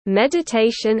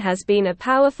Meditation has been a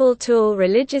powerful tool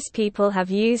religious people have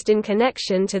used in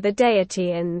connection to the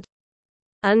deity and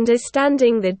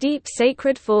understanding the deep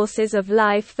sacred forces of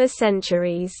life for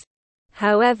centuries.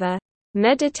 However,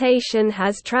 meditation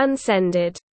has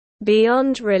transcended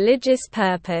beyond religious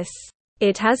purpose.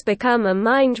 It has become a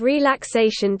mind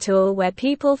relaxation tool where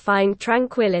people find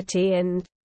tranquility and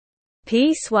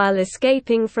peace while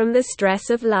escaping from the stress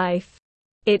of life.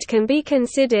 It can be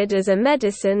considered as a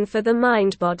medicine for the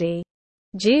mind-body.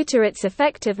 Due to its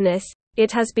effectiveness,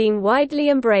 it has been widely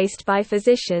embraced by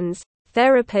physicians,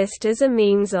 therapists as a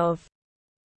means of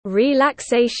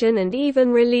relaxation and even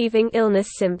relieving illness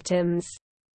symptoms.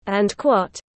 And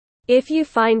quote, if you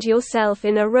find yourself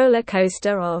in a roller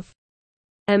coaster of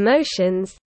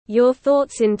emotions, your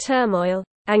thoughts in turmoil,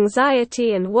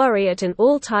 anxiety and worry at an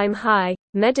all-time high,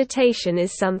 meditation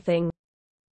is something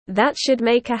that should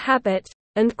make a habit.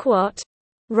 And quote,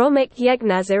 Romik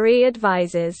Yegnazari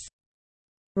advises.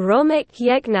 Romik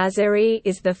Yegnazari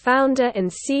is the founder and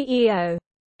CEO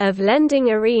of Lending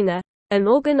Arena, an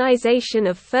organization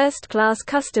of first-class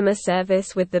customer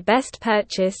service with the best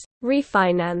purchase,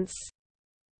 refinance,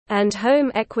 and home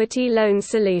equity loan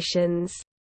solutions.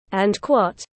 And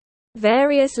quote,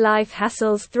 various life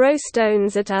hassles throw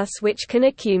stones at us which can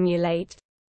accumulate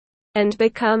and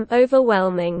become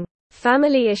overwhelming.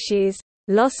 Family issues,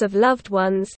 loss of loved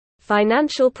ones,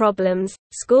 financial problems,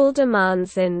 school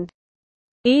demands and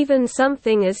even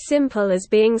something as simple as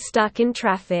being stuck in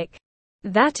traffic.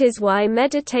 That is why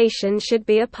meditation should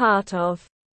be a part of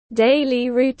daily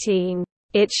routine.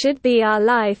 It should be our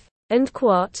life, and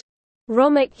quote,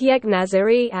 Romik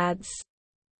Yegnazari adds.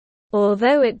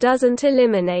 Although it doesn't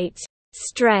eliminate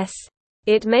stress,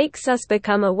 it makes us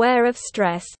become aware of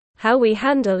stress, how we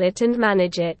handle it and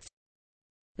manage it.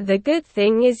 The good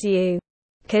thing is you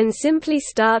can simply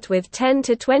start with 10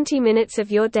 to 20 minutes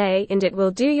of your day and it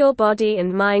will do your body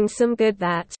and mind some good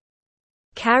that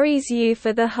carries you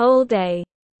for the whole day.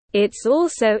 It's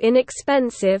also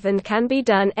inexpensive and can be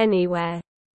done anywhere.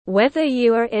 Whether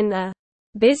you are in a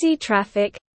busy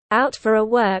traffic, out for a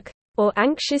work, or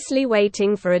anxiously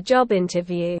waiting for a job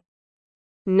interview.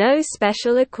 No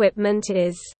special equipment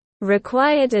is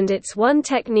required and it's one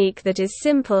technique that is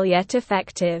simple yet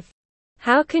effective.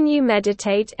 How can you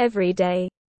meditate every day?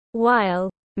 While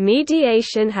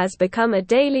meditation has become a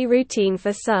daily routine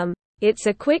for some, it's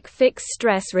a quick fix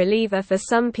stress reliever for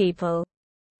some people.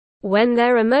 When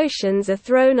their emotions are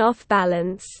thrown off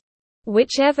balance,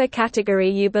 whichever category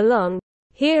you belong,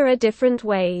 here are different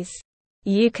ways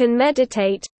you can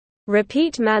meditate.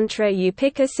 Repeat mantra. You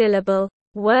pick a syllable,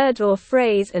 word or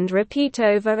phrase and repeat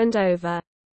over and over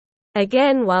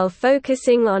again while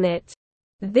focusing on it.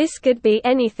 This could be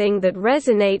anything that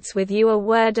resonates with you, a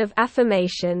word of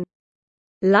affirmation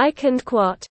like and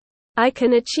quote, I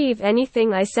can achieve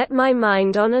anything I set my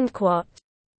mind on and quote.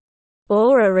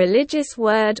 Or a religious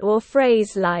word or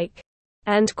phrase like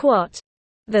and quote,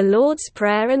 the Lord's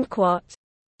Prayer and quote.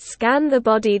 Scan the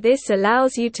body. This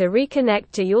allows you to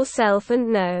reconnect to yourself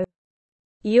and know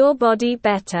your body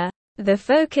better. The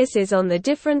focus is on the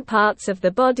different parts of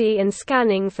the body and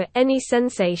scanning for any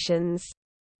sensations,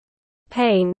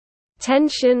 pain,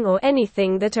 tension or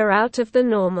anything that are out of the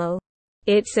normal.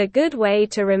 It's a good way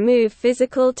to remove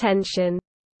physical tension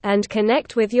and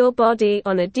connect with your body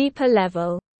on a deeper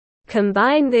level.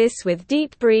 Combine this with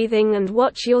deep breathing and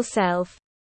watch yourself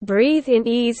breathe in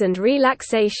ease and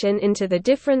relaxation into the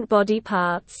different body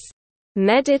parts.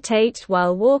 Meditate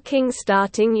while walking.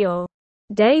 Starting your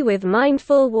day with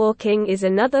mindful walking is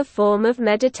another form of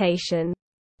meditation.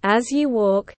 As you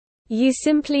walk, you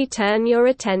simply turn your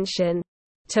attention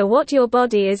to what your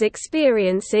body is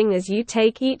experiencing as you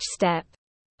take each step.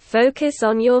 Focus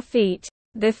on your feet,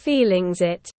 the feelings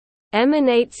it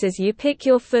emanates as you pick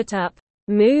your foot up,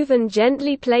 move and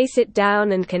gently place it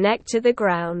down and connect to the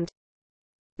ground.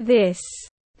 This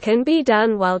can be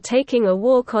done while taking a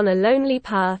walk on a lonely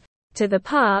path, to the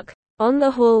park, on the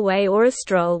hallway or a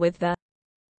stroll with the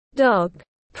dog.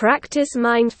 Practice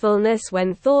mindfulness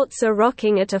when thoughts are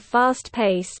rocking at a fast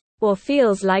pace, or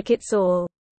feels like it's all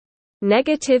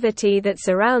negativity that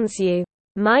surrounds you.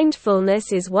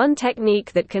 Mindfulness is one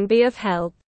technique that can be of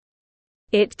help.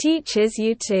 It teaches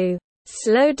you to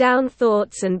slow down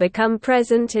thoughts and become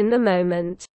present in the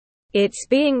moment. It's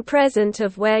being present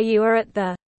of where you are at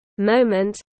the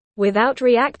moment, without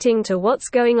reacting to what's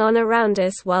going on around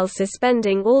us while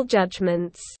suspending all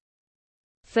judgments.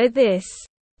 For this,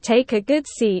 take a good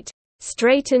seat,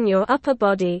 straighten your upper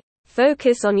body,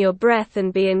 focus on your breath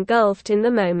and be engulfed in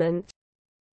the moment.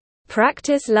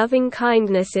 Practice loving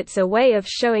kindness. It's a way of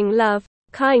showing love,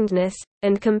 kindness,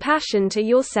 and compassion to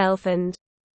yourself and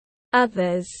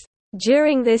others.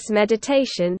 During this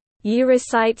meditation, you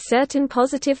recite certain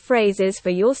positive phrases for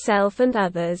yourself and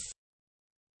others.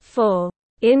 For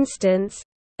instance,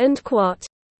 and quote,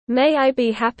 "May I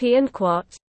be happy," and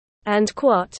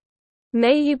quote,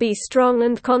 "May you be strong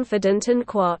and confident," and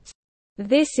quote.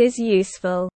 This is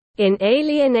useful in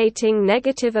alienating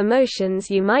negative emotions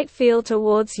you might feel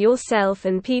towards yourself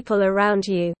and people around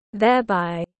you,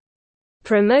 thereby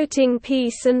promoting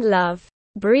peace and love.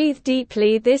 Breathe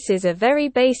deeply. This is a very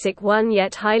basic one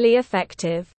yet highly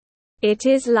effective. It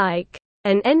is like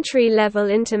an entry level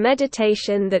into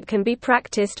meditation that can be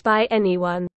practiced by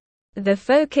anyone. The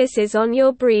focus is on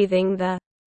your breathing, the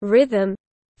rhythm,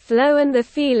 flow and the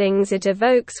feelings it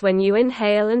evokes when you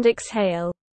inhale and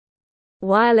exhale.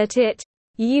 While at it,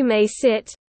 you may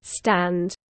sit,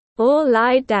 stand, or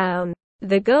lie down.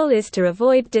 The goal is to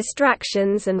avoid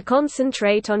distractions and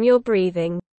concentrate on your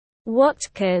breathing. What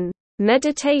can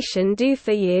meditation do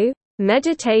for you?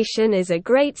 Meditation is a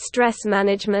great stress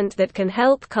management that can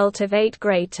help cultivate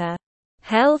greater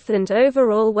health and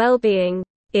overall well-being.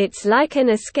 It's like an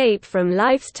escape from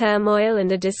life's turmoil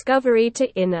and a discovery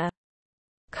to inner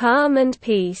calm and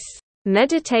peace.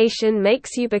 Meditation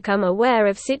makes you become aware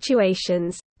of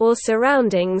situations, or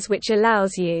surroundings, which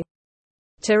allows you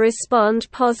to respond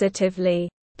positively.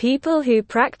 People who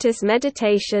practice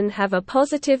meditation have a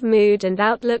positive mood and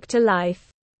outlook to life,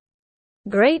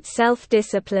 great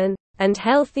self-discipline, and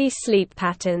healthy sleep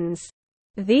patterns.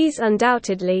 These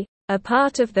undoubtedly are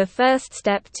part of the first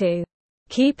step to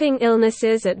keeping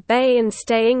illnesses at bay and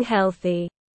staying healthy.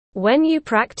 When you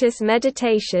practice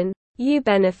meditation, you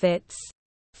benefits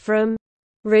from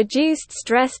reduced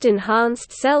stress,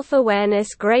 enhanced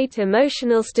self-awareness, great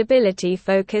emotional stability,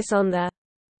 focus on the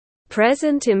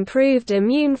present, improved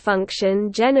immune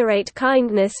function, generate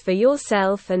kindness for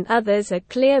yourself and others, a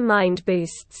clear mind,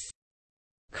 boosts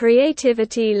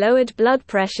creativity, lowered blood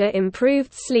pressure,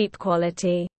 improved sleep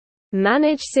quality,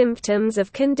 manage symptoms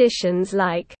of conditions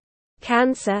like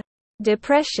cancer,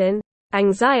 depression,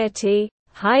 anxiety,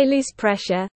 high blood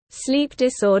pressure, sleep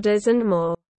disorders and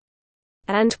more.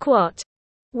 And quote,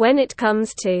 when it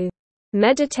comes to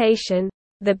meditation,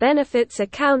 the benefits are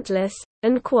countless,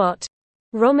 and quote,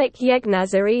 Ramik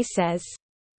Yegnazari says.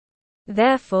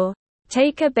 Therefore,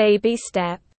 take a baby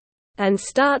step and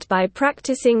start by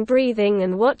practicing breathing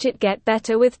and watch it get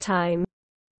better with time.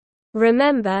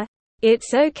 Remember,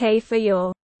 it's okay for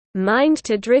your mind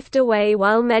to drift away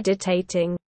while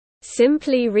meditating.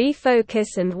 Simply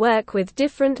refocus and work with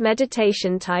different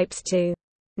meditation types to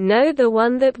know the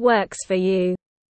one that works for you.